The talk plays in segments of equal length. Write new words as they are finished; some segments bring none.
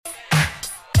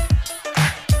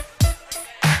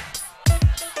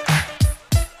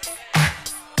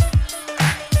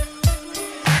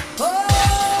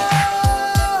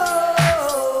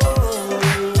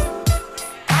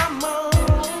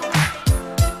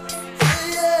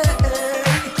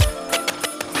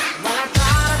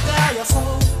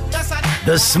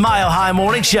The Smile High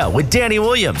Morning Show with Danny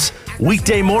Williams.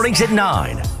 Weekday mornings at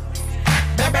 9. Baby,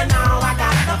 now I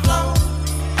got the flow,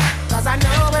 'cause I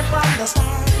know it from the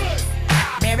start.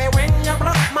 Baby, when you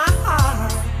broke my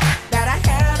heart, that I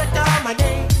had to come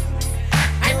again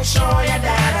and show you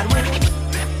that I'd win.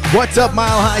 What's up,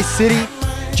 Mile High City?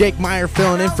 Jake Meyer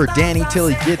filling in for Danny till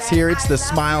he gets here. It's the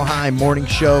Smile High Morning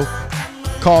Show.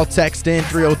 Call, text in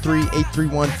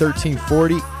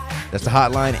 303-831-1340. That's the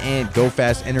hotline, and Go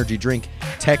Fast Energy Drink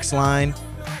text line.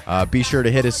 Be sure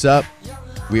to hit us up.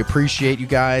 We appreciate you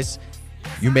guys.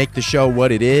 You make the show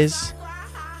what it is.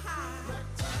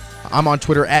 I'm on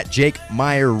Twitter at Jake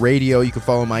Meyer Radio. You can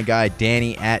follow my guy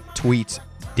Danny at Tweets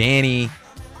Danny.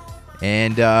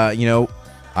 And,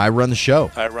 I run the show.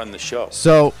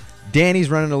 So Danny's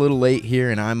running a little late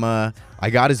here, and I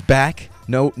got his back.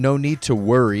 No need to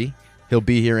worry. He'll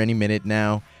be here any minute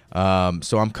now.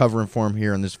 So I'm covering for him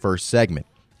here in this first segment.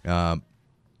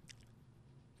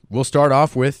 We'll start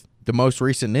off with the most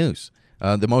recent news.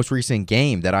 The most recent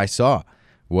game that I saw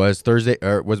was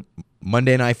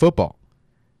Monday Night Football.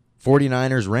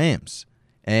 49ers Rams.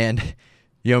 And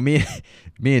me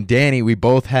and Danny, we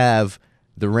both have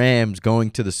the Rams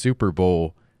going to the Super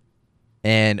Bowl.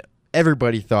 And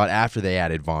everybody thought after they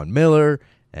added Von Miller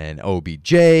and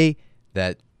OBJ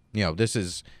that this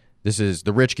is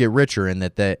the rich get richer, and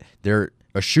that they're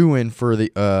a shoo-in for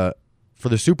the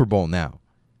Super Bowl now.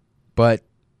 But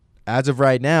as of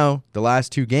right now, the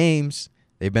last two games,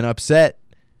 they've been upset.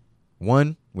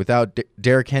 One without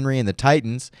Derrick Henry and the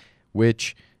Titans,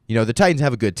 which the Titans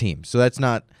have a good team, so that's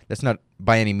not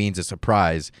by any means a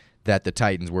surprise that the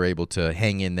Titans were able to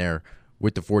hang in there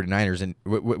with the 49ers and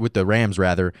with the Rams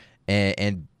rather,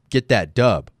 and get that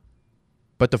dub.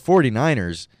 But the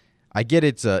 49ers, I get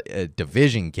it's a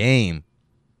division game,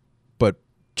 but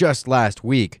just last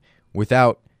week,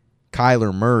 without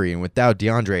Kyler Murray and without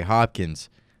DeAndre Hopkins,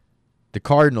 the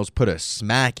Cardinals put a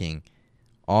smacking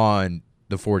on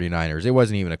the 49ers. It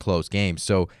wasn't even a close game.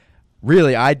 So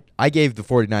really, I gave the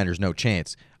 49ers no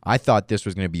chance. I thought this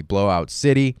was going to be blowout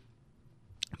city,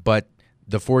 but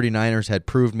the 49ers had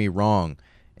proved me wrong.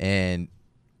 And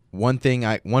one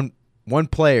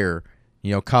player,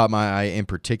 caught my eye in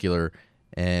particular,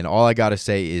 and all I got to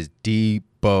say is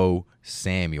Deebo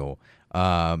Samuel.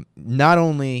 Not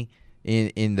only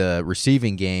in the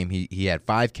receiving game, he had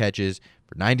 5 catches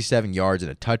for 97 yards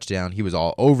and a touchdown. He was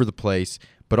all over the place,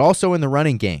 but also in the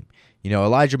running game.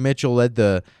 Elijah Mitchell led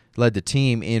the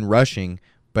team in rushing,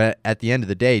 but at the end of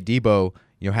the day, Deebo,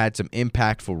 had some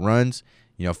impactful runs.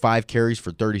 5 carries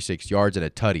for 36 yards and a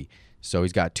tutty. So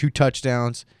he's got 2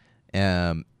 touchdowns.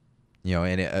 And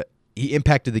he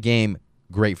impacted the game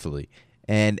gratefully.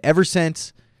 And ever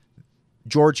since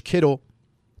George Kittle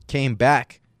came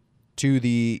back to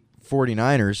the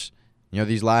 49ers,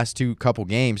 these last couple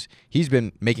games, he's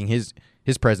been making his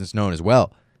presence known as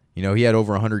well. He had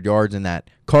over 100 yards in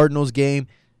that Cardinals game,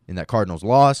 in that Cardinals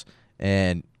loss,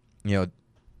 and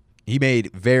he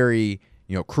made very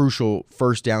crucial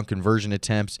first down conversion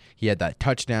attempts. He had that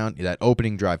touchdown, that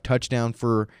opening drive touchdown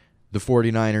for the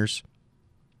 49ers.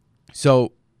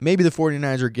 So maybe the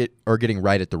 49ers are getting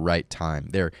right at the right time.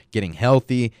 They're getting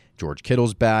healthy. George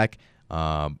Kittle's back.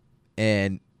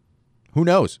 And who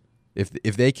knows? If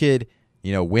they could,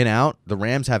 win out, the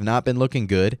Rams have not been looking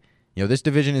good. This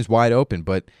division is wide open,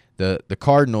 but the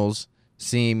Cardinals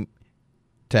seem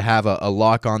to have a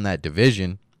lock on that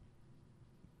division.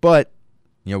 But,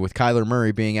 with Kyler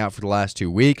Murray being out for the last 2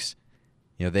 weeks,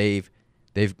 they've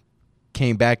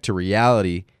came back to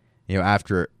reality,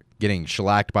 after getting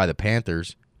shellacked by the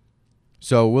Panthers.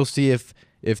 So we'll see if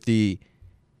the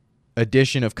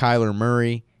addition of Kyler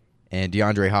Murray and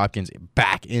DeAndre Hopkins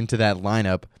back into that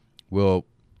lineup will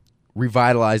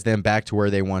revitalize them back to where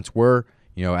they once were,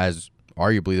 as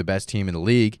arguably the best team in the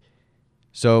league.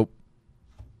 So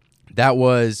that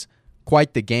was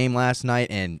quite the game last night.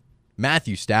 And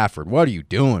Matthew Stafford, what are you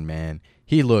doing, man?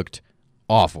 He looked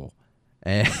awful.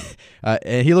 And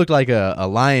he looked like a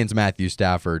Lions Matthew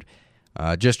Stafford,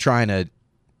 just trying to,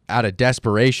 out of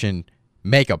desperation,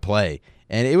 make a play.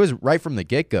 And it was right from the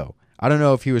get-go. I don't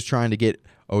know if he was trying to get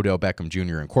Odell Beckham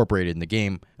Jr. incorporated in the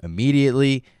game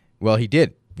immediately. Well, he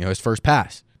did. His first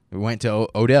pass, it went to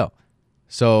Odell.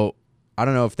 So I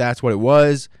don't know if that's what it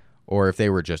was, or if they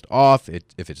were just off,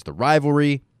 if it's the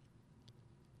rivalry.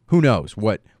 Who knows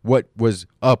what was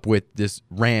up with this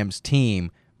Rams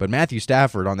team. But Matthew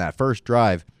Stafford on that first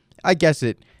drive, I guess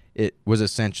it was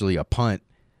essentially a punt.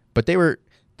 But they were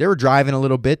driving a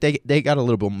little bit. They got a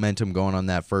little momentum going on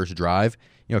that first drive.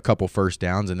 A couple first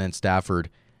downs, and then Stafford,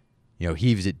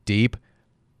 heaves it deep,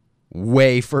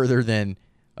 way further than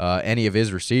any of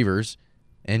his receivers.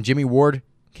 And Jimmy Ward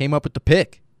came up with the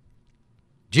pick.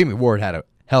 Jimmy Ward had a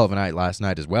hell of a night last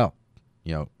night as well.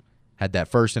 Had that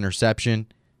first interception,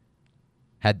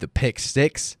 had the pick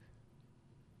six.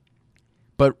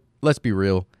 But let's be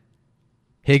real.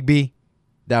 Higbee,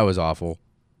 that was awful.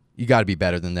 You got to be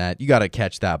better than that. You got to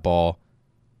catch that ball.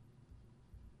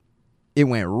 It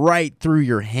went right through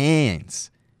your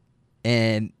hands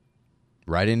and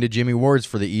right into Jimmy Ward's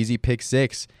for the easy pick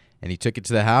six, and he took it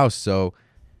to the house. So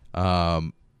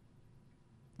I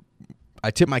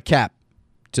tip my cap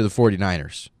to the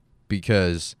 49ers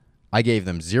because I gave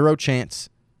them zero chance,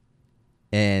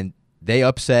 and they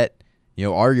upset,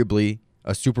 arguably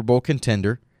a Super Bowl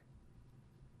contender.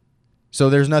 So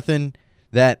there's nothing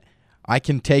that I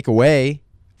can take away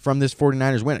from this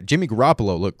 49ers win. Jimmy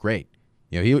Garoppolo looked great.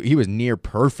 He was near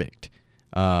perfect.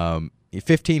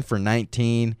 15 for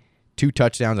 19, 2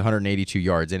 touchdowns, 182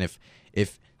 yards. And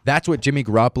if that's what Jimmy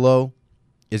Garoppolo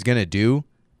is going to do,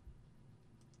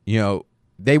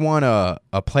 they won a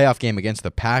playoff game against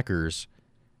the Packers,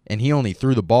 and he only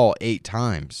threw the ball 8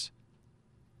 times.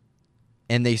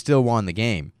 And they still won the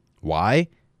game. Why?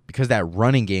 Because that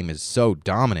running game is so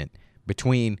dominant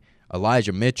between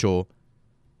Elijah Mitchell,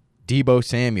 Deebo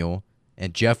Samuel,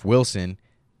 and Jeff Wilson.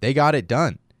 They got it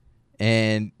done.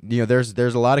 And, there's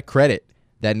a lot of credit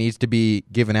that needs to be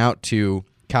given out to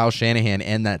Kyle Shanahan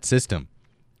and that system,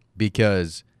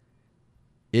 because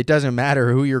it doesn't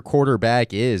matter who your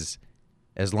quarterback is.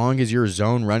 As long as your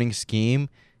zone running scheme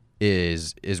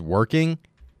is working,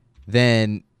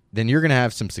 then you're going to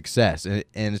have some success, and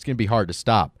it's going to be hard to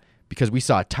stop, because we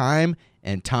saw time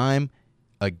and time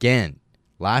again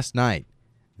last night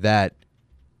that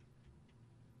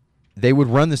they would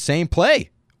run the same play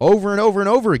over and over and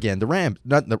over again. The Rams,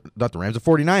 not the Rams, the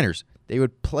 49ers, they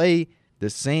would play the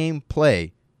same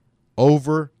play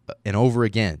over and over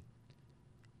again.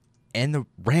 And the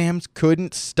Rams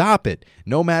couldn't stop it,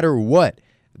 no matter what.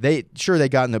 They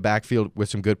got in the backfield with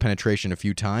some good penetration a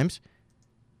few times,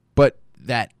 but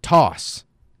that toss,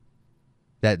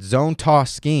 that zone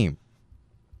toss scheme,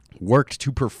 worked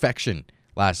to perfection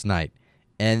last night,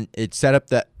 and it set up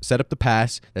the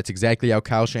pass. That's exactly how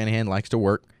Kyle Shanahan likes to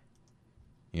work.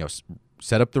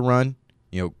 Set up the run.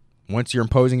 Once you're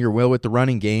imposing your will with the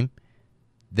running game,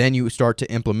 then you start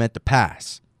to implement the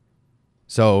pass.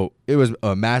 So it was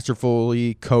a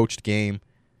masterfully coached game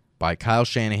by Kyle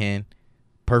Shanahan.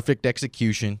 Perfect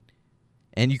execution.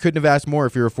 And you couldn't have asked more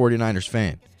if you're a 49ers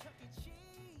fan.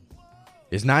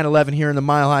 It's 9/11 here in the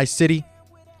Mile High City.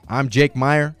 I'm Jake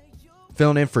Meyer,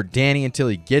 filling in for Danny until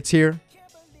he gets here.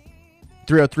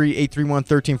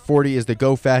 303-831-1340 is the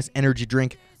Go Fast Energy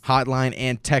Drink hotline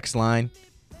and text line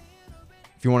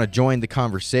if you want to join the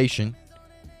conversation.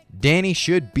 Danny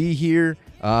should be here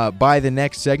by the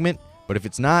next segment, but if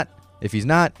he's not,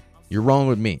 you're rolling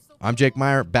with me. I'm Jake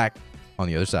Meyer, back on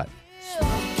the other side.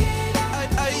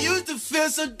 I used to feel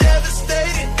so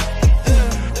devastated.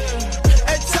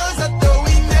 At times I thought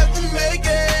we never make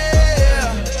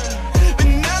it. But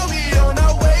now we on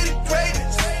our way to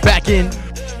greatness. Back in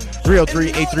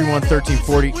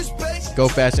 303-831-1340. Go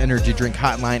Fast Energy Drink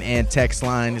hotline and text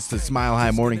line. It's the Smile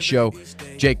High Morning Show.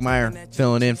 Jake Meyer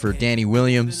filling in for Danny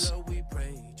Williams.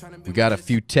 We got a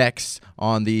few texts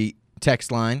on the text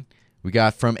line. We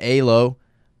got from Alo.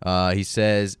 He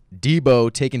says,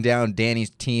 Deebo taking down Danny's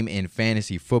team in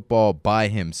fantasy football by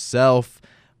himself.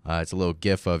 It's a little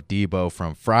gif of Deebo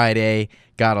from Friday.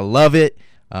 Gotta love it.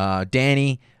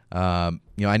 Danny,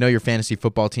 I know your fantasy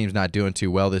football team's not doing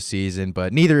too well this season,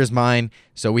 but neither is mine.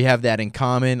 So we have that in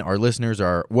common. Our listeners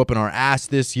are whooping our ass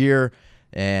this year,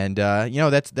 and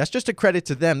that's just a credit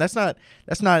to them. That's not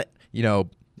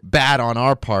bad on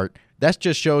our part. That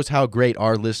just shows how great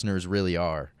our listeners really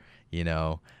are.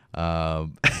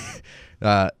 But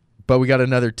we got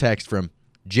another text from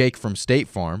Jake from State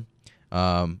Farm.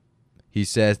 He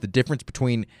says, the difference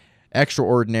between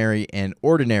extraordinary and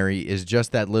ordinary is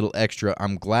just that little extra.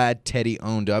 I'm glad Teddy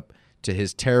owned up to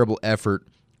his terrible effort,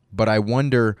 but I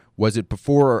wonder, was it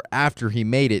before or after he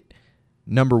made it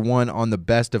number one on the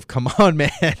best of Come On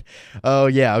Man? Oh,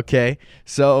 yeah, okay.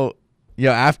 So,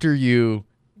 after you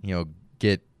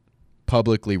get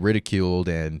publicly ridiculed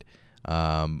and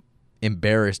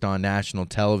embarrassed on national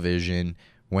television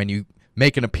when you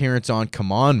make an appearance on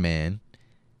Come On Man,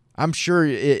 I'm sure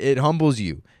it humbles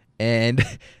you. And,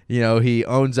 he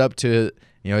owns up to,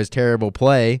 his terrible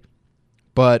play.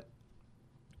 But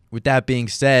with that being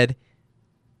said,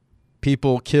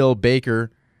 people kill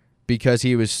Baker because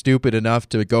he was stupid enough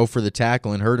to go for the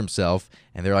tackle and hurt himself.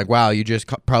 And they're like, wow, you just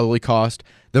probably cost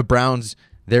the Browns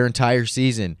their entire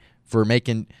season for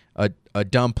making a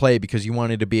dumb play because you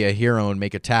wanted to be a hero and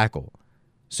make a tackle.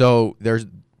 So there's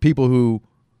people who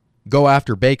go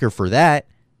after Baker for that.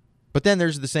 But then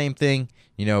there's the same thing,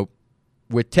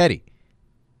 with Teddy.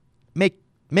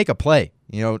 Make a play.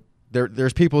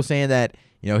 There's people saying that,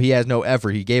 he has no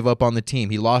effort. He gave up on the team.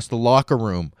 He lost the locker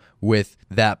room with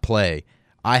that play.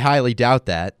 I highly doubt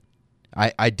that.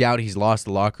 I doubt he's lost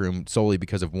the locker room solely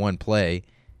because of one play.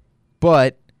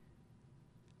 But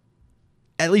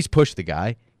at least push the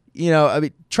guy.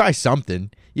 Try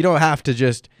something. You don't have to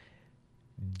just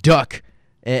duck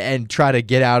and try to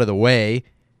get out of the way.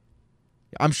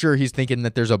 I'm sure he's thinking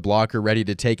that there's a blocker ready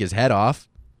to take his head off.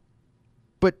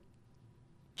 But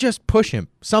just push him.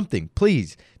 Something,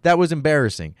 please. That was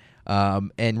embarrassing.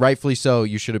 And rightfully so,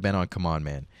 you should have been on Come On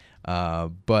Man.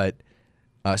 But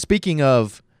speaking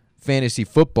of fantasy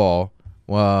football,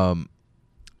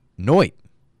 Noit,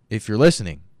 if you're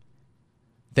listening,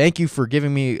 thank you for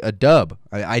giving me a dub.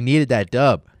 I needed that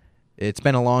dub. It's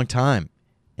been a long time.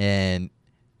 And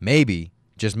maybe,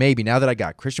 just maybe, now that I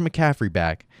got Christian McCaffrey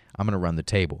back, I'm going to run the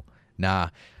table. Nah,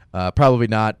 probably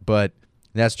not, but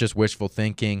that's just wishful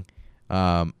thinking.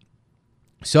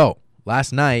 So,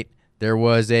 last night, there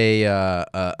was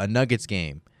a Nuggets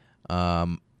game.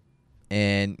 And,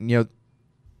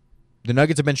 the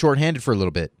Nuggets have been shorthanded for a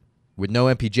little bit with no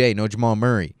MPJ, no Jamal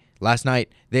Murray. Last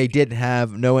night, they did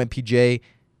have no MPJ,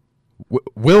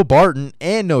 Will Barton,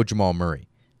 and no Jamal Murray.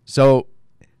 So,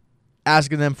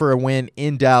 asking them for a win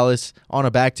in Dallas on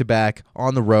a back-to-back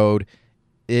on the road,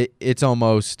 it's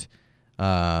almost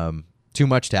too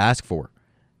much to ask for,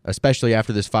 especially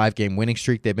after this 5-game winning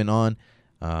streak they've been on.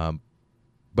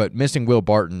 But missing Will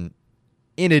Barton,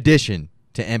 in addition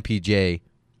to MPJ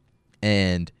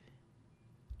and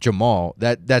Jamal,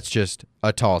 that's just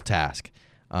a tall task.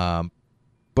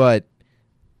 But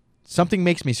something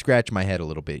makes me scratch my head a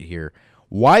little bit here.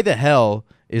 Why the hell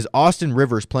is Austin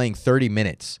Rivers playing 30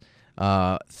 minutes?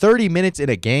 30 minutes in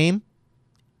a game,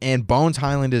 and Bones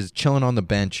Highland is chilling on the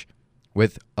bench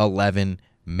with 11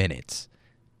 minutes.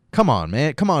 Come on,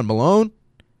 man. Come on, Malone.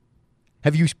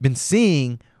 Have you been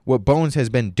seeing what Bones has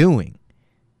been doing?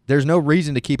 There's no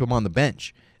reason to keep him on the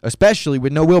bench, especially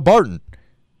with no Will Barton.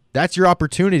 That's your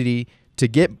opportunity to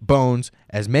get Bones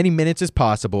as many minutes as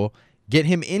possible, get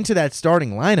him into that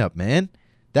starting lineup, man.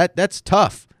 That's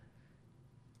tough.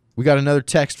 We got another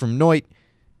text from Noit.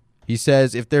 He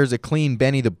says, if there's a clean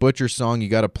Benny the Butcher song, you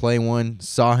got to play one.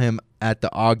 Saw him at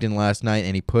the Ogden last night,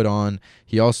 and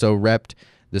he also repped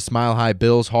the Smile High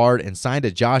Bills hard and signed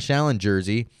a Josh Allen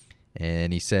jersey.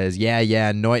 And he says,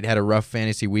 yeah, Noit had a rough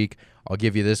fantasy week. I'll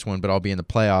give you this one, but I'll be in the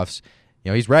playoffs.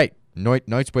 He's right.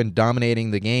 Noit's been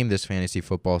dominating the game this fantasy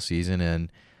football season,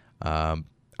 and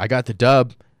I got the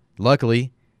dub,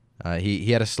 luckily.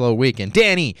 He had a slow week, and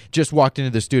Danny just walked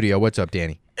into the studio. What's up,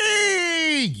 Danny?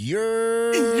 Hey,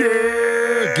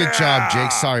 good job,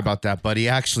 Jake. Sorry about that, buddy.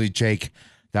 Actually, Jake,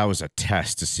 that was a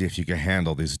test to see if you can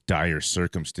handle these dire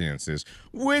circumstances,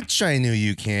 which I knew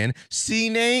you can. See,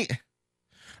 Nate?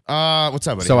 What's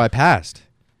up, buddy? So I passed.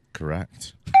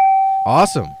 Correct.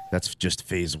 Awesome. That's just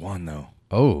phase 1, though.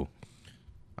 Oh,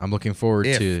 I'm looking forward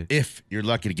to... If you're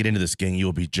lucky to get into this game,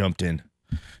 you'll be jumped in.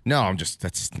 No,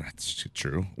 that's not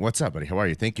true. What's up, buddy? How are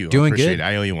you? Thank you. Doing Appreciate good. it.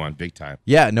 I owe you one, big time.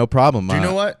 Yeah, no problem. Do you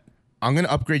know what? I'm going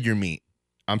to upgrade your meat.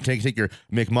 I'm going to take your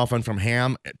McMuffin from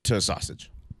ham to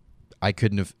sausage. I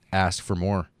couldn't have asked for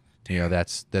more.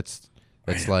 That's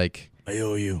like... I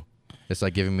owe you. It's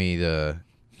like giving me the...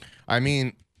 I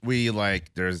mean,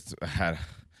 there's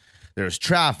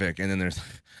traffic, and then there's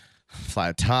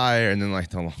flat tire, and then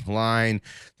the line.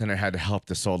 Then I had to help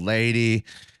this old lady,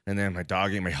 and then my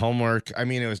dog ate my homework. I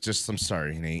mean, it was just, I'm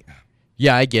sorry, Nate.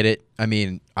 Yeah, I get it. I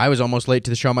mean, I was almost late to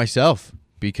the show myself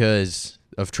because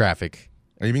of traffic.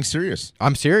 Are you being serious?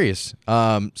 I'm serious.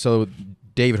 So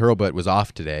David Hurlbut was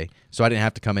off today, so I didn't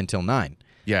have to come in till 9.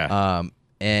 Yeah.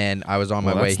 And I was on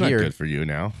my way that's not here. good for you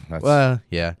now. Well,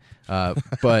 yeah.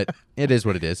 But it is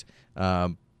what it is.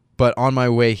 But on my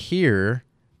way here,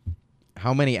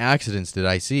 how many accidents did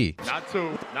I see? Not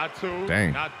two,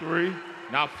 Dang. not 3,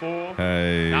 not 4,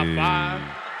 Hey. not 5,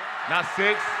 not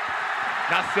 6,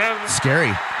 not 7.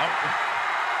 Scary.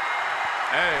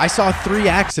 Hey. I saw 3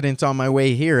 accidents on my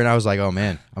way here, and I was like, oh,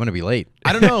 man, I'm going to be late.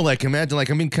 I don't know. Imagine,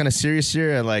 I'm being kind of serious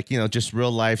here. Just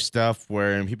real life stuff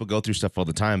where people go through stuff all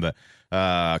the time. But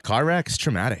car wreck is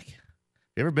traumatic.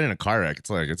 You ever been in a car wreck?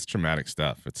 It's traumatic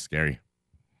stuff. It's scary.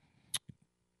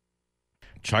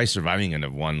 Try surviving into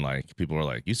one. People were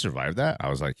like, you survived that? I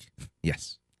was like,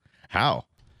 yes. How?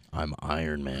 I'm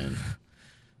Iron Man.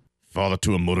 Father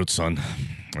to a murdered son,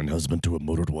 and husband to a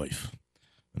murdered wife.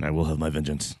 And I will have my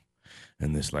vengeance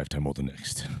in this lifetime or the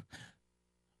next.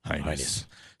 Highness.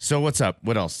 So what's up?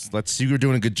 What else? Let's see. You're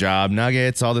doing a good job.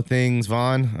 Nuggets, all the things,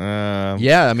 Vaughn.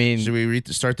 Yeah, I mean, Should we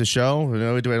start the show? We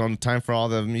do it on time for all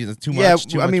the music. Too much. Yeah,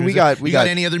 Too I much mean, we music? got- You got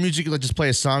any other music? Let's just play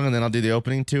a song and then I'll do the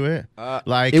opening to it.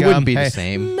 Like it wouldn't be hey, the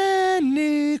same.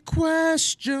 Many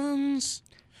questions,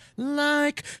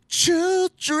 like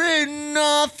children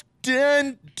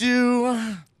often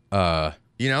do.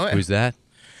 You know it? Who's that?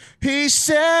 He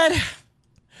said,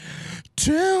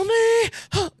 "Tell me."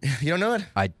 You don't know it?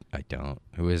 I don't.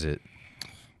 Who is it?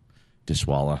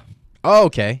 Dishwalla. Oh,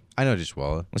 okay. I know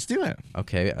Dishwalla. Let's do it.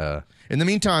 Okay. In the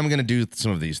meantime, I'm going to do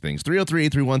some of these things.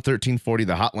 303-831-1340,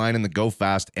 the hotline, and the Go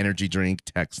Fast Energy Drink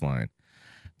text line.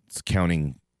 It's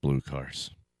counting blue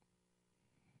cars.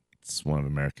 It's one of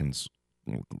Americans'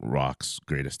 rock's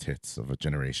greatest hits of a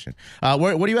generation.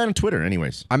 What are you at on Twitter,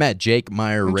 anyways? I'm at Jake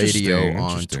Meyer Radio Interesting,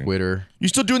 on interesting. Twitter. You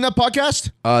still doing that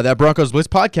podcast? That Broncos Blitz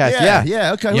podcast.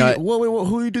 Yeah. Okay. You know,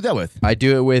 Who do you do that with? I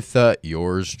do it with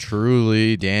yours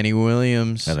truly, Danny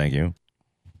Williams. Thank you.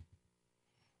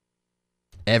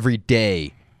 Every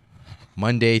day,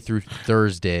 Monday through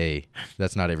Thursday.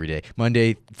 That's not every day.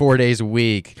 Monday, 4 days a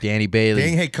week. Danny Bailey.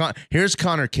 Dang, hey, here's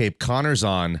Connor Cape. Connor's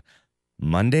on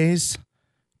Mondays,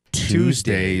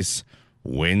 Tuesdays,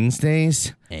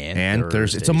 Wednesdays, And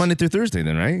Thursdays. It's a Thursdays. Monday through Thursday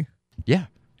then, right? Yeah.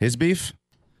 His beef?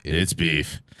 It's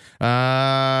beef.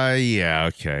 Yeah,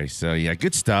 okay. So, yeah,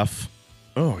 good stuff.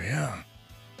 Oh, yeah.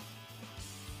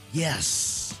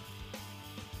 Yes.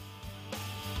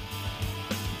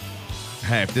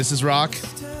 Hey, if this is rock,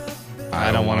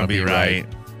 I don't want to be right.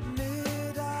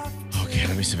 Okay,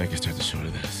 let me see if I can start the show to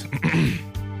this.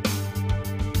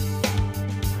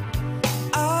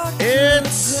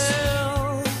 It's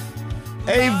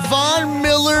a Von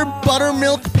Miller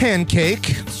buttermilk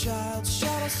pancake.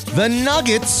 The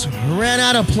Nuggets ran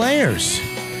out of players,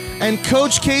 and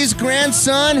Coach K's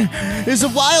grandson is a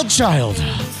wild child.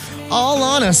 All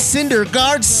on a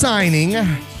Syndergaard signing.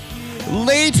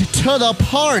 Late to the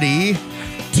party,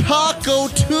 Taco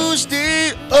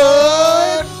Tuesday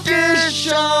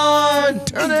edition.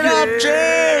 Turn it up,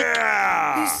 Jake.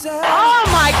 Oh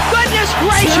my goodness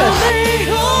gracious! Tell me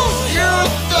your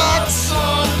thoughts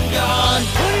on God.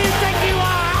 Who do you think you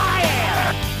are? I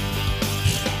am!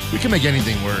 We can make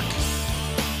anything work.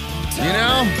 You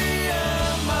know?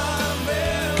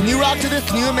 Can you rock to this?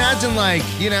 Can you imagine, like,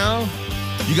 you know?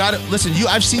 You got it. Listen,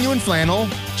 I've seen you in flannel.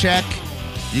 Check.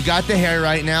 You got the hair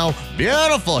right now.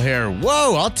 Beautiful hair.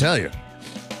 Whoa, I'll tell you.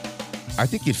 I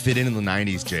think you'd fit in the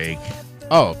 90s, Jake.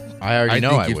 Oh, I already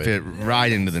know think I you'd would. fit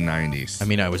right into the 90s. I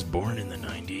mean, I was born in the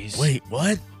 90s. Wait,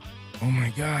 what? Oh, my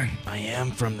God. I am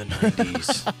from the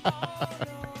 90s.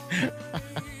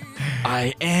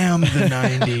 I am the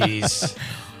 90s.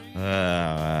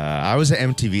 I was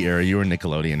an MTV era. You were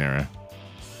Nickelodeon era.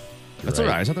 That's right.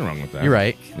 all right. There's nothing wrong with that. You're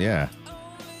right. Yeah.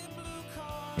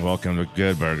 Welcome to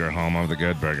Good Burger, home of the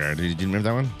Good Burger. Did you remember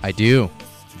that one? I do.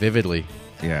 Vividly.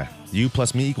 Yeah. You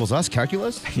plus me equals us,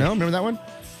 calculus? No? Remember that one?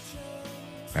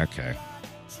 Okay.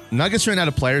 Nuggets ran out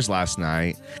of players last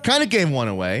night. Kind of gave one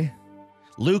away.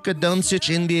 Luka Doncic,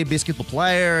 NBA basketball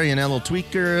player, you know, little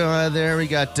tweaker there. We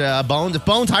got Bones. If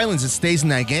Bones Highlands stays in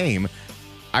that game,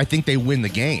 I think they win the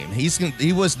game.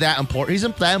 He was that important. He's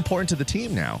that important to the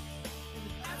team now.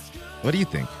 What do you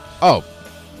think? Oh,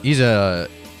 he's a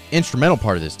instrumental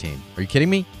part of this team. Are you kidding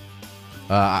me?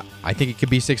 I think it could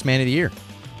be Sixth Man of the Year.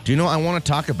 Do you know, I want to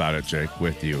talk about it, Jake,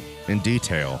 with you in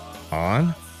detail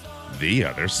on the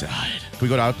other side. Can we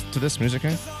go out to this music,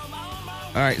 okay?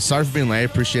 All right, sorry for being late. I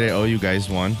appreciate it. I owe you guys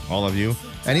one, all of you.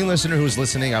 Any listener who's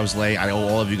listening, I was late. I owe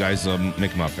all of you guys a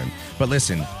McMuffin. But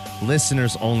listen,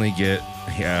 listeners only get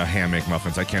ham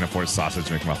McMuffins. I can't afford sausage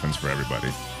McMuffins for everybody.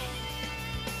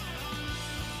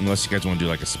 Unless you guys want to do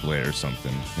like a split or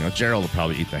something. You know, Gerald will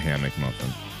probably eat the ham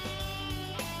McMuffin.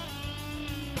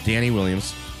 Danny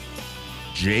Williams,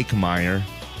 Jake Meyer,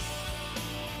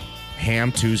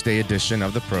 Ham Tuesday edition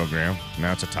of the program.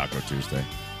 Now it's a Taco Tuesday.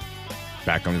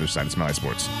 Back on the other side. It's Mile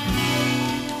Sports.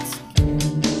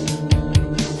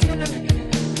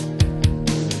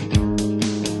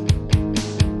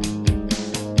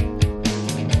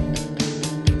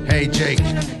 Hey, Jake.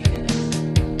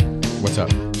 What's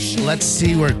up? Let's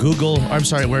see where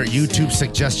where YouTube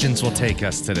suggestions will take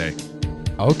us today.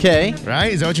 Okay.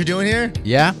 Right? Is that what you're doing here?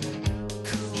 Yeah.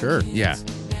 Sure. Yeah.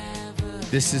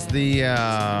 This is the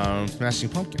Smashing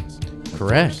Pumpkins. Of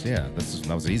Correct. course, yeah,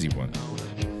 that was the easy one.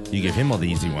 You give him all the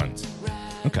easy ones.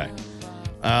 Okay.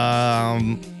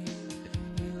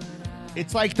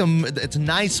 It's like it's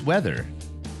nice weather,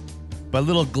 but a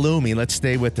little gloomy. Let's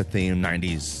stay with the theme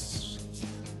 90s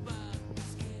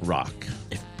rock.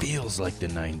 It feels like the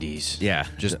 90s. Yeah.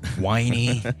 Just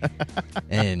whiny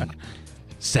and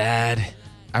sad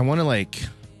I want to like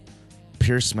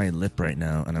pierce my lip right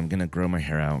now, and I'm gonna grow my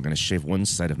hair out. I'm gonna shave one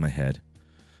side of my head.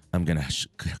 I'm gonna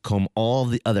comb all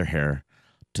the other hair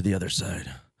to the other side,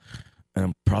 and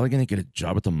I'm probably gonna get a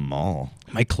job at the mall.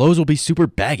 My clothes will be super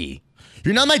baggy.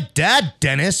 You're not my dad,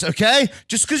 Dennis. Okay?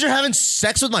 Just because you're having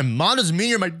sex with my mom doesn't mean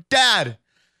you're my dad.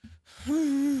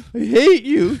 I hate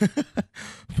you.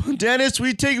 Dennis, will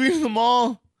you take me to the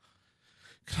mall?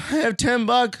 Can I have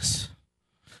 $10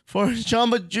 for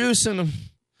Jamba Juice and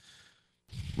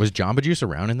Was Jamba Juice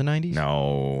around in the 90s?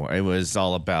 No, it was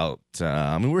all about.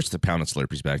 We're just a pound of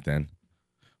Slurpees back then.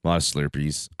 A lot of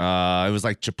Slurpees. It was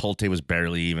like Chipotle was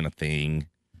barely even a thing.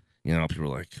 You know, people were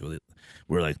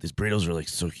like, these burritos are like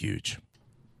so huge.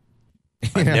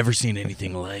 I've never seen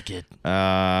anything like it.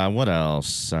 What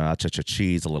else?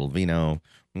 Cheese, a little vino.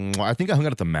 I think I hung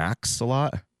out at the Max a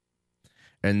lot.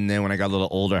 And then when I got a little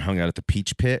older, I hung out at the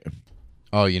Peach Pit.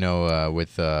 Oh,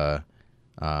 with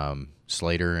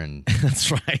Slater and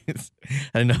That's right. I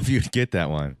didn't know if you'd get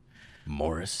that one.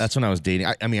 Morris. That's when I was dating.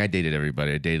 I dated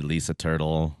everybody. I dated Lisa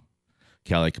Turtle,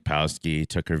 Kelly Kapowski,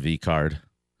 took her V card.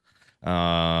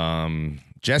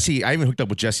 Jesse, I even hooked up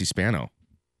with Jesse Spano.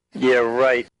 Yeah,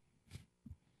 right.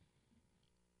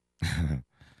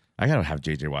 I gotta have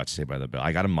JJ watch Saved by the Bell.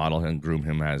 I gotta model and groom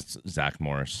him as Zach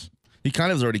Morris. He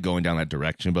kind of is already going down that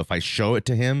direction, but if I show it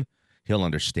to him, he'll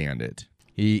understand it.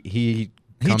 He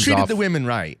treated off, the women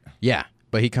right. Yeah,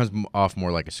 but he comes off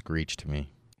more like a Screech to me.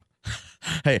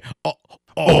 Hey,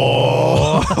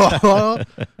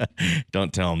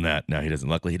 don't tell him that. No, he doesn't.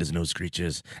 Luckily, he doesn't know who Screech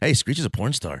is. Hey, Screech is a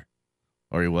porn star,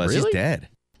 or he was. Really? He's dead.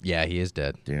 Yeah, he is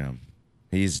dead. Damn,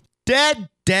 he's dead.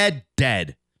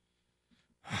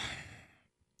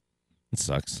 It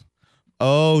sucks.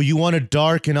 Oh, you want a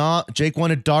dark and Jake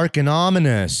wanted dark and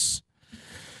ominous.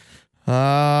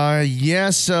 Yeah.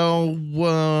 So,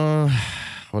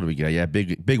 what do we got? Yeah,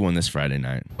 big one this Friday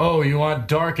night. Oh, you want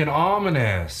dark and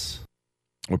ominous?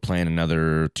 We're playing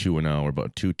another 2-0. We're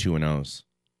about 2-0s.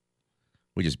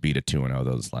 We just beat a 2-0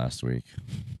 those last week.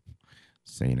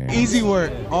 St. Anne's. Easy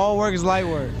work. All work is light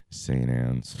work. St.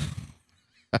 Anne's.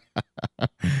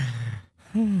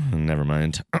 Never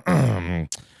mind.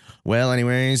 Well,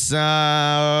 anyways, so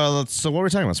what were we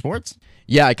talking about? Sports?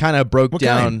 Yeah, I kind of broke What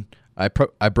down. I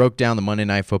broke down the Monday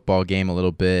Night Football game a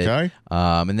little bit. Okay.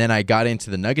 And then I got into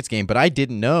the Nuggets game, but I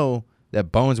didn't know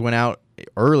that Bones went out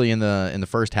early in the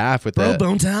first half with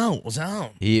Bones out. Was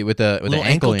out. with the Little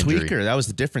ankle injury. tweaker. That was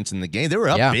the difference in the game. They were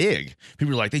up Yeah. big.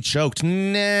 People were like, they choked.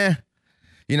 Nah.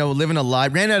 Living a lie.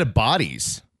 Ran out of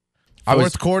bodies.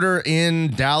 Fourth quarter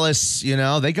in Dallas,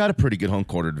 they got a pretty good home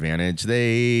court advantage.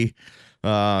 They,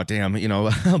 Bull.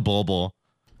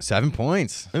 7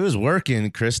 points. It was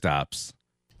working, Kristaps.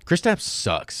 Kristaps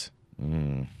sucks.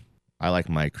 I like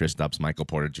my Kristaps Michael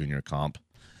Porter Jr. comp.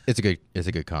 It's a good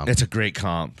comp. It's a great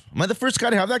comp. Am I the first guy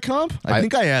to have that comp? I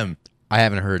think I am. I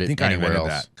haven't heard I it think I anywhere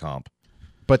invented else. that comp.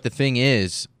 But the thing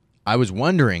is, I was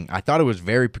wondering. I thought it was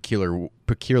very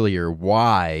peculiar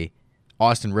why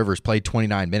Austin Rivers played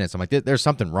 29 minutes. I'm like, there's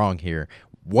something wrong here.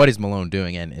 What is Malone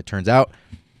doing? And it turns out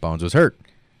Bones was hurt.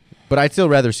 But I'd still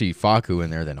rather see Facu in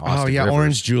there than Austin Oh, yeah, Rivers.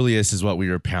 Orange Julius is what we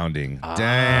were pounding.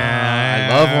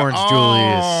 Damn. I love Orange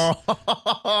Julius.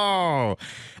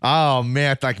 Oh,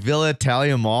 man, like Villa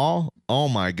Italia Mall. Oh,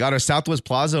 my God. Or Southwest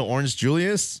Plaza, Orange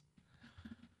Julius.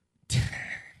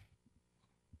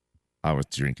 I was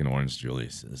drinking Orange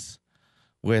Julius's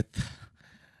with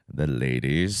the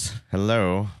ladies.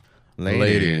 Hello,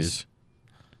 ladies.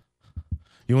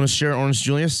 You want to share Orange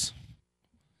Julius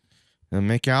and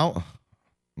make out?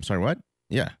 I'm sorry, what?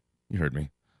 Yeah, you heard me.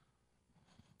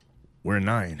 We're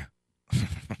 9.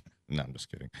 No, I'm just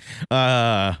kidding.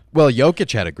 Well,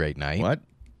 Jokic had a great night. What?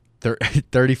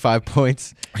 35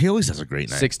 points. He always has a great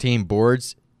night. 16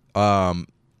 boards.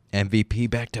 MVP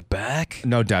back-to-back.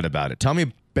 No doubt about it. Tell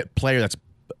me a player that's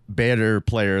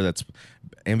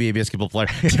NBA basketball player.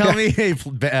 Tell me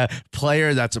a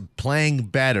player that's playing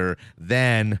better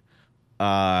than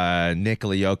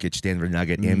Nikola Jokic, Denver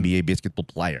Nugget, NBA basketball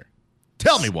player.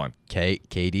 Tell me one.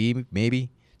 KD, maybe?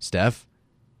 Steph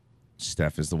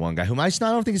is the one guy whom I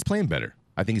don't think he's playing better.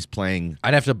 I think he's playing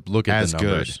I'd have to look at as the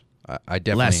numbers. I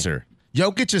definitely lesser.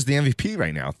 Jokic is the MVP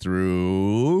right now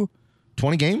through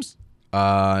 20 games.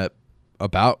 About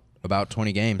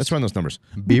 20 games. Let's run those numbers.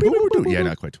 Beep, boop, boop, boop, Yeah, boop.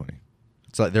 not quite 20.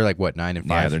 It's like they're like what, 9 and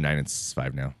 5? Yeah, they're 9 and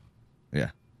 5 now. Yeah,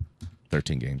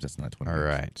 13 games. That's not 20. All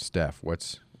right, Steph.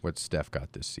 What's Steph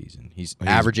got this season? He's He's-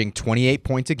 averaging 28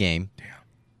 points a game. Damn.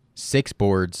 6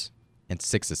 boards and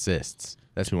 6 assists.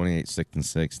 That's 28, 6, and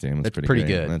 6. Damn, That's that's pretty great.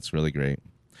 good. That's really great.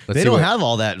 Let's They see don't what- have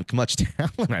all that much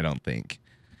talent, I don't think.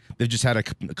 They've just had a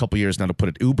couple years now to put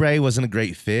it. Oubre wasn't a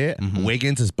great fit. Mm-hmm.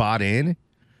 Wiggins is bought in.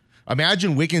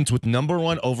 Imagine Wiggins with number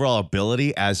 1 overall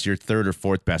ability as your third or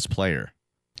fourth best player.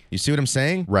 You see what I'm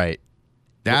saying? Right.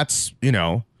 That's,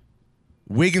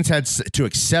 Wiggins had to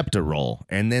accept a role,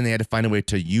 and then they had to find a way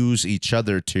to use each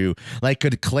other to, like,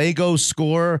 could Clay go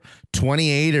score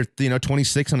 28 or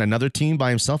 26 on another team by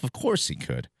himself? Of course he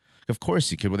could. Of course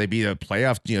he could. Will they be a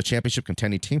playoff, championship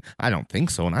contending team? I don't think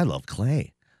so, and I love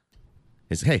Clay.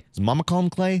 Does Mama call him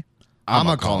Clay? I'm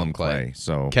gonna call him Clay.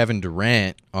 So Kevin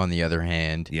Durant, on the other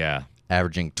hand, yeah,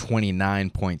 averaging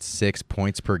 29.6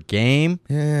 points per game,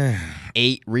 yeah.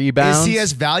 8 rebounds. Is he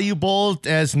as valuable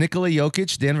as Nikola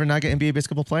Jokic, Denver Nugget NBA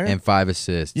basketball player? And 5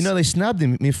 assists. They snubbed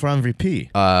me for MVP.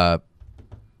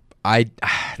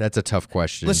 That's a tough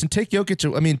question. Listen, take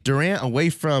Jokic. I mean, Durant away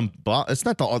from. It's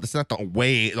not the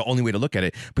only way to look at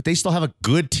it. But they still have a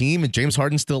good team, and James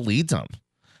Harden still leads them.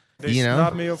 They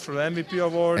snubbed me for the MVP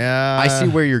award. I see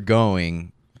where you're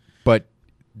going, but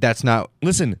that's not.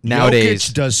 Listen, nowadays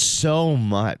Jokic does so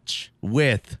much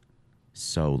with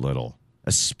so little,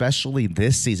 especially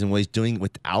this season, what he's doing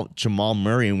without Jamal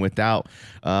Murray and without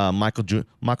Michael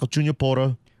Junior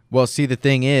Porter. Well, see, the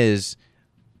thing is,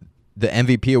 the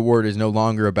MVP award is no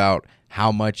longer about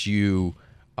how much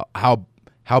how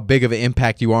big of an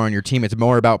impact you are on your team. It's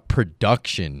more about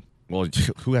production. Well,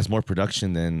 who has more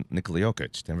production than Nikola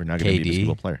Jokic? Denver Nugget NBA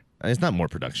basketball player. It's not more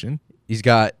production. He's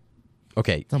got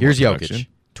here's Jokic.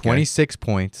 26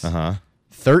 points,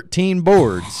 13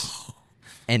 boards,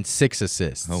 and 6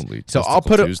 assists. Holy, so I'll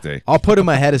put him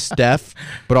ahead of Steph,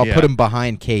 but I'll put him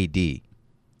behind KD.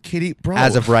 Bro,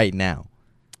 as of right now.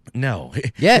 No.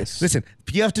 Yes. Listen,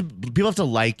 people have to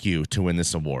like you to win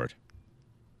this award.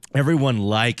 Everyone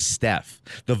likes Steph.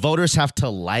 The voters have to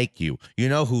like you. You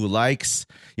know who likes,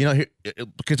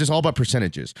 because it's all about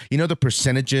percentages. You know the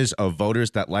percentages of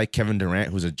voters that like Kevin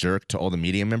Durant, who's a jerk to all the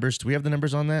media members? Do we have the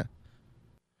numbers on that?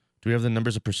 Do we have the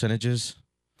numbers of percentages?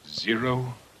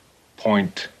 0.0.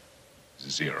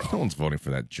 No one's voting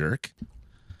for that jerk.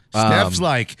 Steph's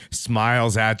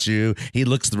smiles at you. He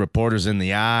looks the reporters in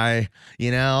the eye.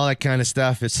 All that kind of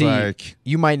stuff. It's like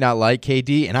you might not like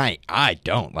KD, and I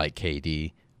don't like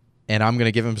KD, and I'm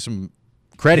gonna give him some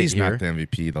credit he's here. Not the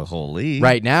MVP of the whole league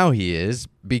right now. He is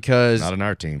because not on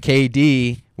our team.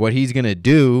 KD, what he's gonna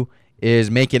do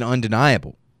is make it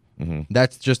undeniable. Mm-hmm.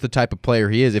 That's just the type of player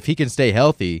he is. If he can stay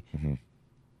healthy,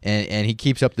 and he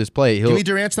keeps up this play, he'll give me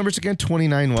Durant's numbers again.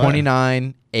 29,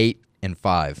 29, 8, and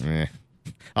 5.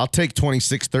 I'll take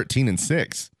 26, 13, and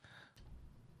 6.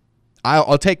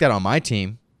 I'll take that on my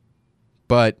team,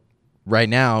 but right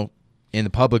now, in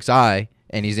the public's eye,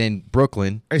 and he's in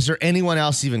Brooklyn. Is there anyone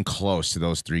else even close to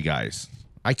those 3 guys?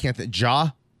 I can't think.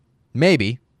 Ja?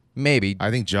 Maybe.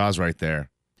 I think Ja's right there.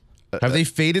 Have they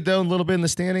faded, though, a little bit in the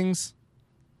standings?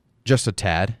 Just a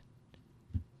tad.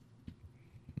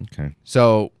 Okay.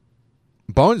 So,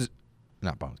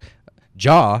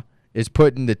 Ja is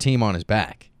putting the team on his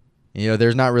back.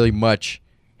 There's not really much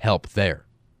help there.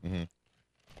 Mm-hmm.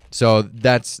 So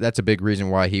that's a big reason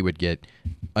why he would get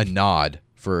a nod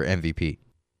for MVP.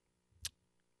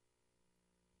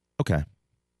 Okay.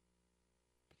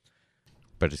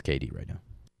 But it's KD right now.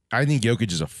 I think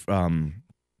Jokic is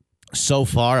so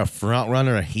far a front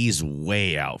runner. He's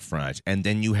way out front. And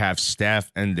then you have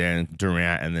Steph and then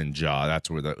Durant and then Ja. That's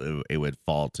where it would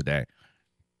fall today.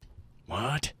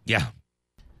 What? Yeah.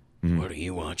 What are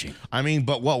you watching? I mean,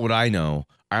 but what would I know?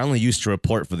 I only used to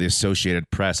report for the Associated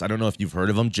Press. I don't know if you've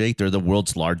heard of them, Jake. They're the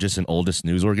world's largest and oldest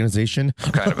news organization.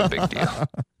 Kind of a big deal.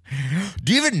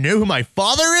 Do you even know who my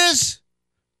father is?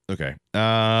 Okay.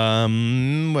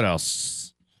 What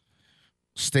else?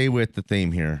 Stay with the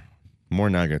theme here. More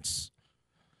Nuggets.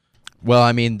 Well,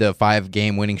 I mean, the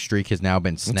 5-game winning streak has now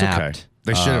been snapped. It's okay.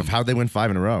 They should have. How'd they win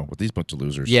 5 in a row with these bunch of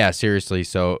losers? Yeah, seriously.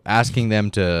 So asking them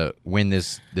to win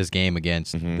this game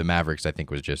against the Mavericks, I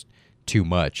think, was just too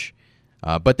much.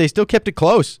 But they still kept it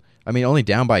close. I mean, only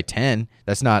down by 10.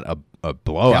 That's not a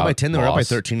blowout. Down by 10, they were up by loss.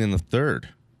 13 in the third.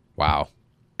 Wow.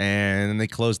 And then they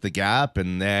closed the gap,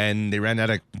 and then they ran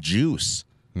out of juice.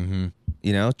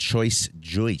 Mm-hmm. Choice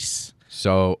juice.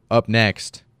 So up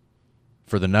next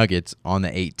for the Nuggets on the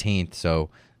 18th.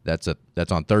 So that's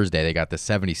on Thursday. They got the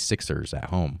 76ers at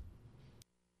home.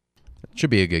 Should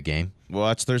be a good game. Well,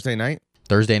 that's Thursday night.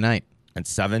 Thursday night. At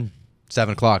 7?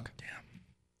 7 o'clock. Damn.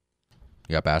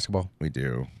 You got basketball? We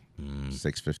do.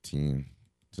 6:15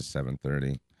 to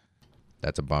 7:30.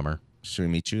 That's a bummer. Should we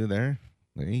meet you there?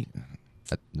 Late?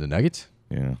 At the Nuggets?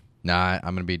 Yeah. Nah,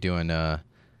 I'm going to be doing, the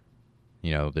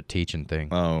teaching thing.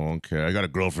 Oh, okay. I got a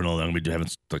girlfriend and all that. I'm going to be having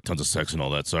tons of sex and all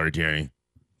that. Sorry, Danny.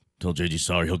 Tell JG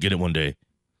sorry. He'll get it one day.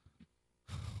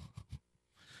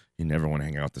 You never want to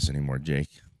hang out with us anymore,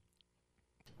 Jake.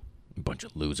 Bunch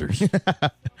of losers. You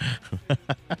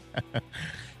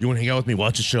want to hang out with me?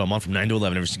 Watch the show. I'm on from 9 to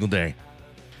 11 every single day.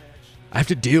 I have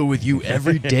to deal with you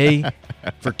every day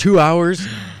for 2 hours.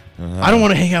 I don't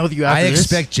want to hang out with you after I this.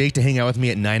 expect Jake to hang out with me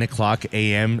at 9 o'clock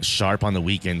a.m. sharp on the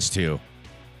weekends, too.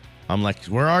 I'm like,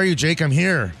 where are you, Jake? I'm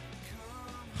here.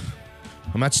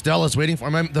 I'm at Stella's waiting for...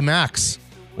 I'm at the Max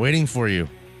waiting for you.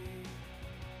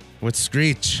 With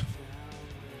Screech.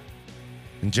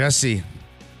 And Jesse.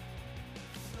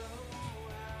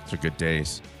 Those are good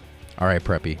days. All right,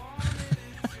 Preppy.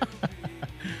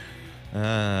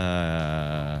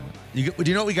 Do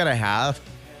you know what we got to have?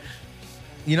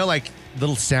 You know, like,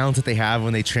 little sounds that they have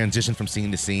when they transition from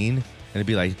scene to scene? And it'd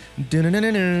be like,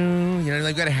 "Do-do-do-do-do." You know,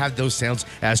 they've got to have those sounds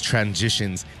as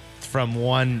transitions from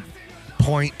one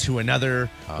point to another,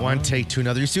 one take to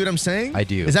another. You see what I'm saying? I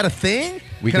do. Is that a thing?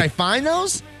 Can I find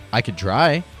those? I could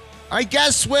try. I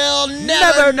guess we'll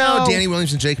never know. Danny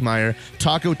Williams and Jake Meyer,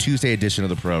 Taco Tuesday edition of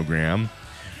the program.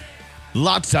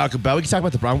 Lot to talk about. We can talk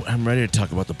about the Broncos. I'm ready to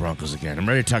talk about the Broncos again. I'm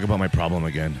ready to talk about my problem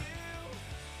again.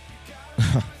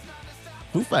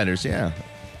 Foo Fighters, yeah.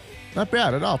 Not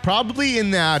bad at all. Probably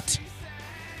in that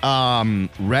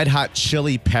Red Hot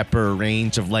Chili Pepper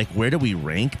range of like, where do we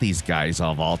rank these guys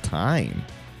of all time?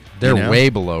 They're way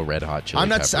below Red Hot Chili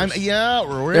Peppers. Yeah,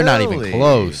 really? They're not even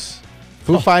close.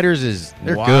 Foo Fighters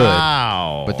they're good.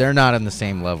 Wow. But they're not on the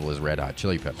same level as Red Hot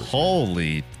Chili Peppers.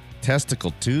 Holy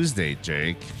Testicle Tuesday,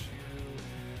 Jake.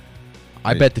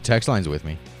 I bet the text line's with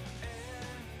me.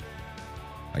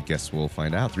 I guess we'll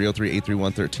find out.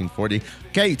 303-831-1340.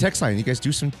 Okay, text line. You guys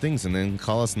do some things and then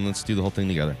call us and let's do the whole thing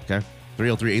together. Okay?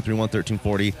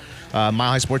 303-831-1340.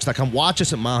 MileHighSports.com. Watch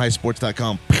us at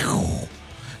MileHighSports.com.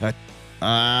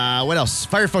 What else?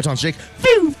 Fire photons, Jake.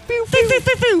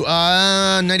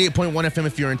 98.1 FM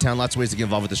if you're in town. Lots of ways to get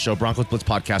involved with the show. Broncos Blitz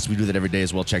podcast. We do that every day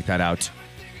as well. Check that out.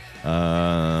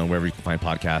 Wherever you can find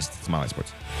podcasts. It's Mile High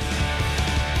Sports.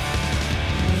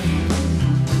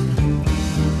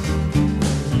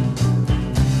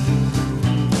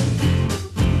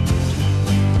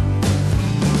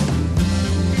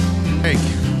 Hey,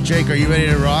 Jake, are you ready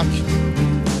to rock?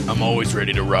 I'm always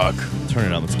ready to rock. Turn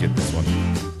it up. Let's get this one.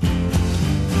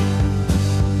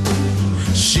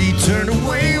 She turned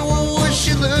away, what was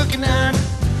she looking at?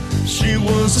 She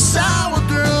was a sour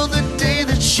girl the day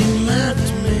that she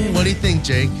left me. What do you think,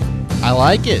 Jake? I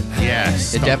like it.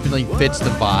 Yes. It definitely fits the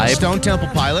vibe. Stone Temple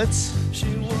Pilots.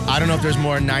 I don't know if there's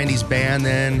more 90s band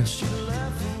than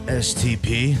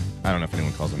STP. I don't know if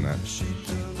anyone calls them that.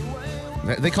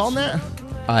 They call them that?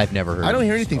 I've never heard. I don't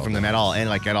hear anything from them at all, and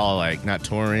like not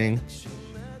touring.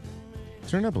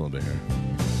 Turn it up a little bit here,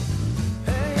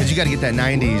 because you got to get that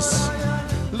 '90s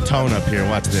tone up here.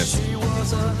 Watch this.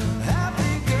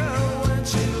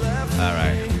 All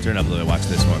right, turn it up a little bit. Watch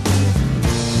this one.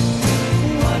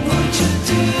 What would you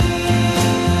do?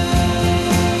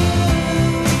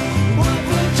 What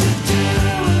would you do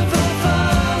if I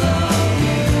followed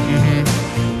you?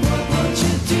 What would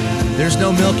you do? There's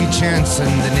no milky chance in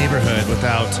the neighborhood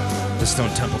without the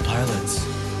Stone Temple Pilots.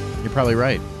 You're probably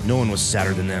right. No one was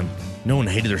sadder than them. No one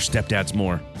hated their stepdads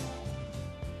more.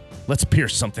 Let's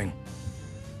pierce something.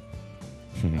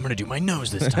 I'm going to do my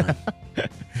nose this time.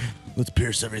 Let's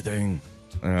pierce everything.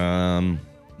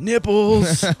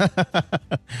 Nipples.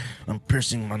 I'm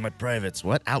piercing on my privates.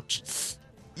 What? Ouch.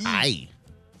 Aye.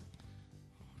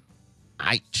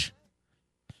 Ouch.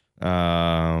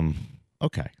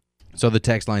 Okay. So the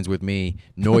text line's with me.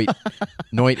 Noit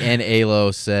and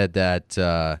Alo said that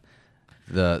the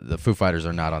Foo Fighters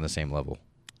are not on the same level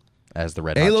as the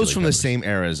Red Hot Chili Alo's from the Peppers. same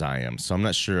era as I am, so I'm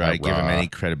not sure I give him any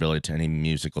credibility to any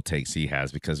musical takes he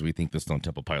has because we think the Stone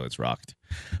Temple Pilots rocked.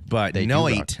 But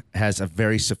Noit has a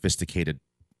very sophisticated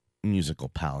musical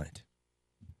palette.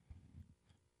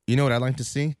 You know what I'd like to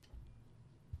see?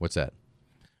 What's that?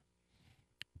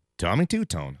 Tommy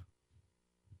Two-Tone,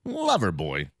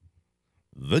 Loverboy,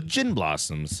 The Gin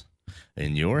Blossoms,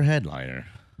 and your headliner,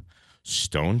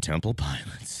 Stone Temple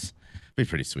Pilots. Be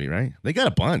pretty sweet, right? They got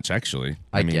a bunch, actually.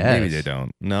 I mean, guess. Maybe they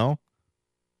don't. No?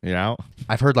 You out?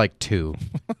 I've heard like 2.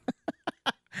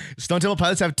 Stone Temple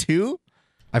Pilots have 2?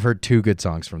 I've heard 2 good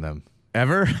songs from them.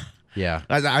 Ever? Yeah.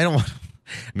 I don't want to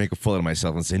make a fool of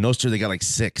myself and say, no, sir, they got like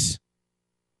 6.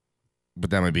 But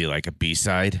that might be like a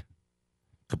B-side. A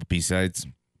couple B-sides.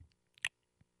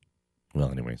 Well,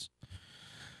 anyways.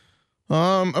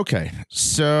 Okay.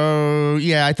 So,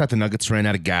 yeah, I thought the Nuggets ran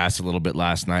out of gas a little bit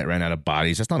last night, ran out of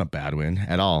bodies. That's not a bad win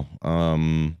at all.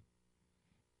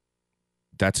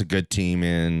 That's a good team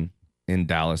in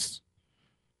Dallas.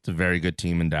 It's a very good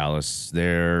team in Dallas.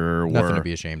 Nothing to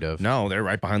be ashamed of. No, they're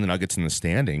right behind the Nuggets in the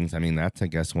standings. I mean, that's, I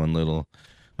guess, one little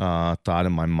thought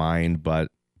in my mind. But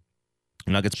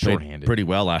Nuggets played Shorthanded. pretty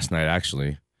well last night,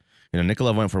 actually.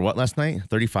 Nikolai went for what last night?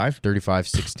 35? 35,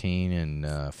 16,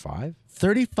 and 5.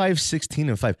 35, 16,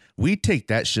 and 5. We take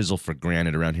that shizzle for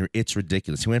granted around here. It's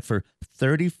ridiculous. He went for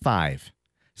 35,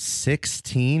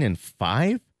 16, and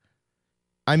 5?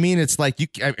 I mean, it's like,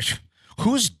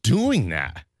 who's doing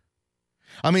that?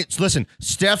 I mean, listen,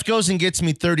 Steph goes and gets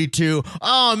me 32.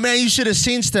 Oh, man, you should have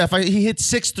seen Steph. He hit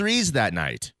 6 threes that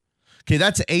night. Okay,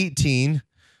 that's 18.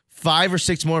 5 or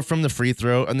 6 more from the free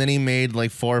throw, and then he made like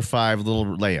 4 or 5 little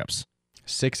layups.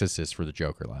 6 assists for the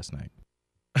Joker last night.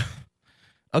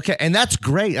 Okay, and that's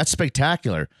great. That's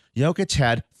spectacular. Jokic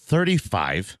had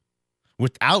 35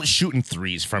 without shooting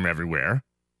threes from everywhere.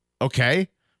 Okay?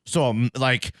 So,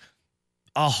 like,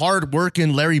 a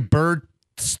hard-working Larry Bird,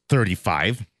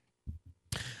 35.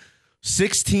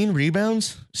 16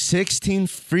 rebounds? 16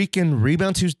 freaking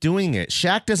rebounds? Who's doing it?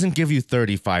 Shaq doesn't give you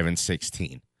 35 and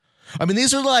 16. I mean,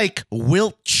 these are like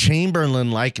Wilt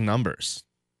Chamberlain-like numbers.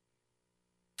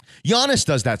 Giannis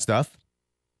does that stuff,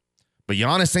 but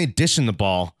Giannis ain't dishing the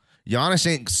ball. Giannis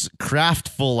ain't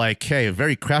craftful like, hey, a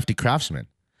very crafty craftsman.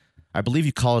 I believe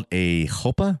you call it a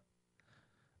hopa.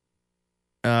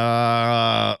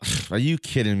 Are you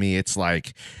kidding me? It's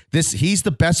like this. He's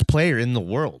the best player in the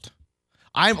world.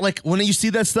 I'm like, when you see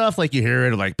that stuff, like you hear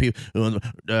it, like people,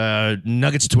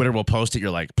 Nuggets Twitter will post it. You're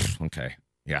like, okay,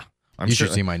 yeah. You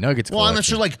should see my Nuggets collection. Well, I'm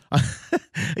sure, like,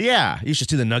 yeah, you should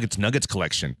see the Nuggets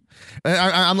collection.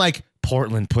 I'm like,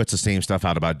 Portland puts the same stuff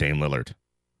out about Dame Lillard.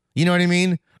 You know what I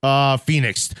mean? The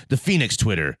Phoenix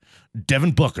Twitter.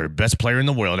 Devin Booker, best player in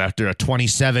the world after a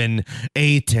 27,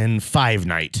 8, and 5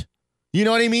 night. You know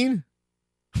what I mean?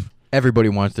 Everybody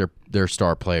wants their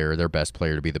star player, their best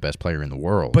player, to be the best player in the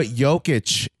world. But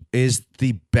Jokic is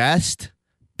the best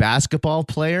basketball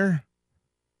player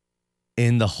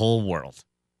in the whole world.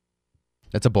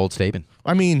 That's a bold statement.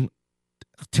 I mean,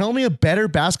 tell me a better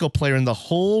basketball player in the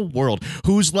whole world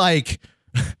who's like,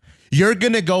 you're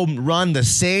going to go run the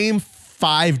same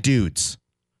 5 dudes.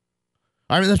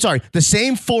 I'm sorry, the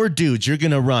same 4 dudes you're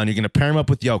going to run. You're going to pair them up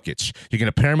with Jokic. You're going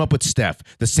to pair them up with Steph.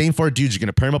 The same 4 dudes, you're going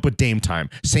to pair them up with Dame Time.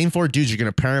 Same 4 dudes, you're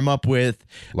going to pair them up with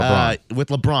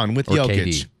LeBron, with Jokic,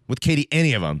 KD. with KD,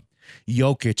 any of them.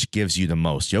 Jokic gives you the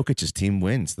most. Jokic's team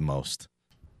wins the most.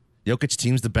 Jokic's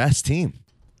team's the best team.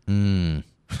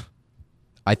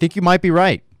 I think you might be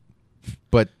right,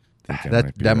 but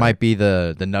that might be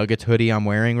the Nuggets hoodie I'm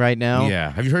wearing right now.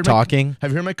 Yeah, have you heard talking?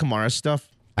 Have you heard my Kamara stuff?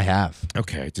 I have.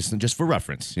 Okay, just for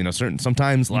reference,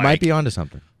 sometimes you might be onto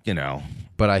something,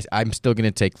 But I'm still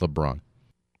gonna take LeBron.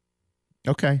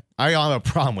 Okay, I don't have a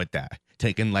problem with that.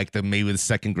 Taking like maybe the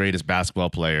second greatest basketball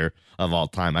player of all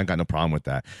time. I got no problem with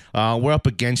that. We're up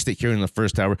against it here in the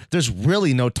first hour. There's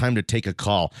really no time to take a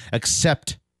call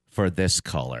except for this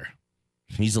caller.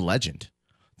 He's a legend.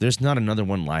 There's not another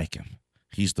one like him.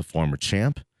 He's the former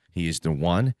champ. He is the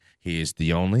one. He is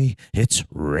the only. It's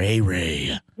Ray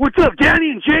Ray. What's up, Danny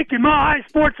and Jake and my High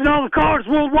Sports and all the callers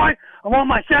worldwide? I want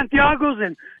my Santiago's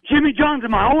and Jimmy John's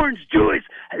and my Orange Julius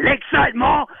at Lakeside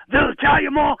Mall, Villa Italia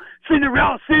Mall,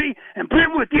 Cinderella City, and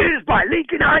Brentwood Theaters by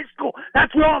Lincoln High School.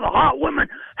 That's where all the hot women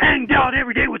hanged out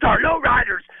every day with our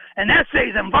lowriders and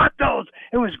essays and vatos.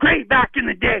 It was great back in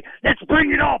the day. Let's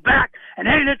bring it all back. And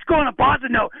hey, let's go on a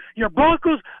positive note. Your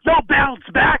Broncos, they'll bounce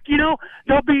back,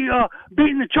 They'll be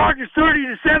beating the Chargers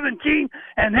 30-17.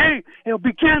 And hey, it'll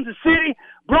be Kansas City,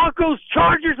 Broncos,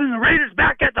 Chargers, and the Raiders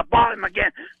back at the bottom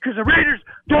again. Because the Raiders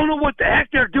don't know what the heck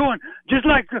they're doing. Just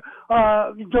like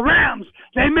the Rams,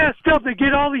 they messed up. They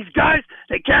get all these guys.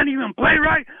 They can't even play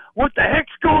right. What the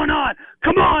heck's going on?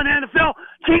 Come on, NFL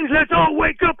teams, let's all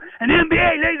wake up. And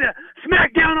NBA, lay the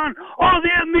smack down on all the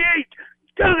NBA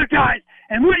other guys.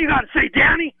 And what do you got to say,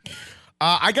 Danny?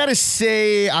 I got to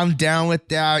say I'm down with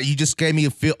that. You just gave me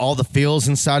all the feels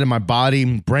inside of my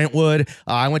body. Brentwood.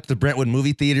 I went to the Brentwood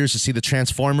movie theaters to see the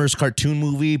Transformers cartoon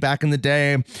movie back in the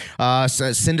day.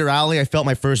 Cinder Alley. I felt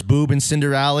my first boob in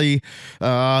Cinder Alley.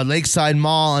 Lakeside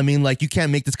Mall. I mean, like, you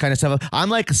can't make this kind of stuff up.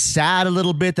 I'm like sad a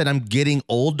little bit that I'm getting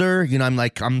older.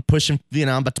 I'm pushing, I'm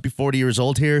about to be 40 years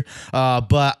old here.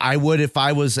 But I would, if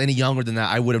I was any younger than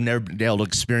that, I would have never been able to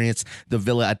experience the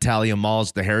Villa Italia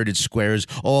malls, the Heritage Squares,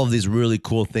 all of these really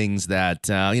cool things that,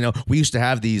 we used to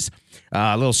have these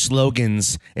little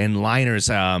slogans and liners.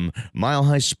 Mile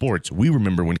High Sports. We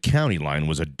remember when County Line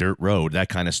was a dirt road, that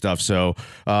kind of stuff. So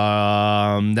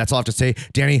that's all I have to say.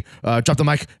 Danny, drop the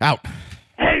mic out.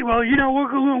 Hey, well,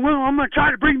 I'm going to try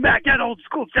to bring back that old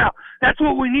school style. That's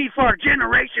what we need for our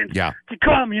generation to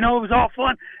come. It was all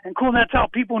fun and cool. That's how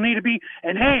people need to be.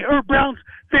 And hey, Herb Brown's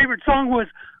favorite song was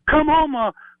Come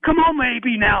Home, Come on,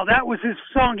 maybe now. That was his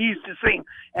song he used to sing.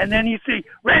 And then you see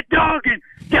Red Dog and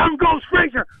down goes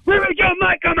Fraser. Ruby Joe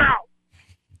might come out.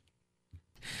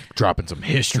 Dropping some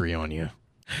history on you.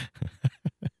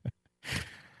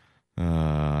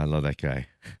 I love that guy.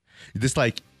 This,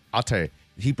 like, I'll tell you,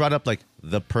 he brought up, like,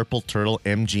 the Purple Turtle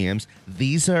MGMs.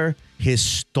 These are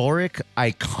historic,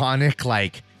 iconic,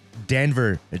 like,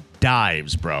 Denver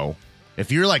dives, bro.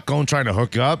 If you're, like, trying to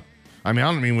hook up, I mean,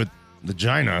 I don't mean with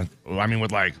vagina. I mean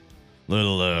with, like,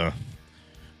 little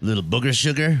booger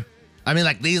sugar. I mean,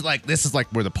 like, this is, like,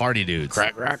 where the party dudes.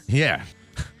 Crack rock? Yeah.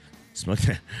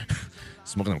 Smoking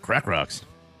them crack rocks.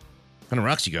 What kind of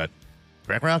rocks you got?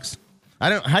 Crack rocks?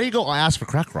 How do you go ask for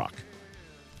crack rock?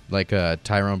 Like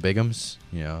Tyrone Biggums,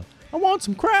 you know. I want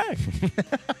some crack.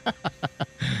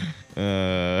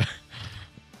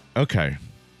 Okay.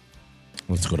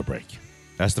 Let's go to break.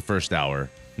 That's the first hour.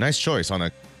 Nice choice on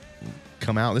a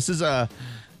come out. This is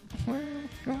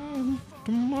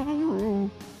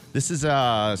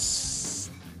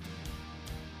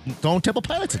Stone Temple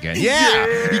Pilots again.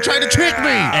 Yeah. You tried to trick me.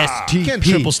 STP. You can't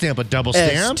triple stamp a double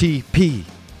stamp. STP.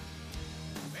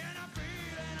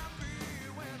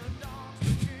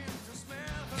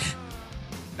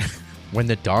 When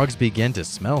the dogs begin to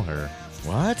smell her.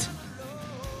 What?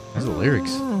 Those are the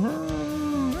lyrics.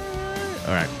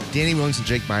 All right. Danny Williams and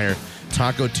Jake Meyer,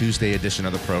 Taco Tuesday edition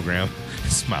of the program.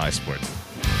 Smiley Sports.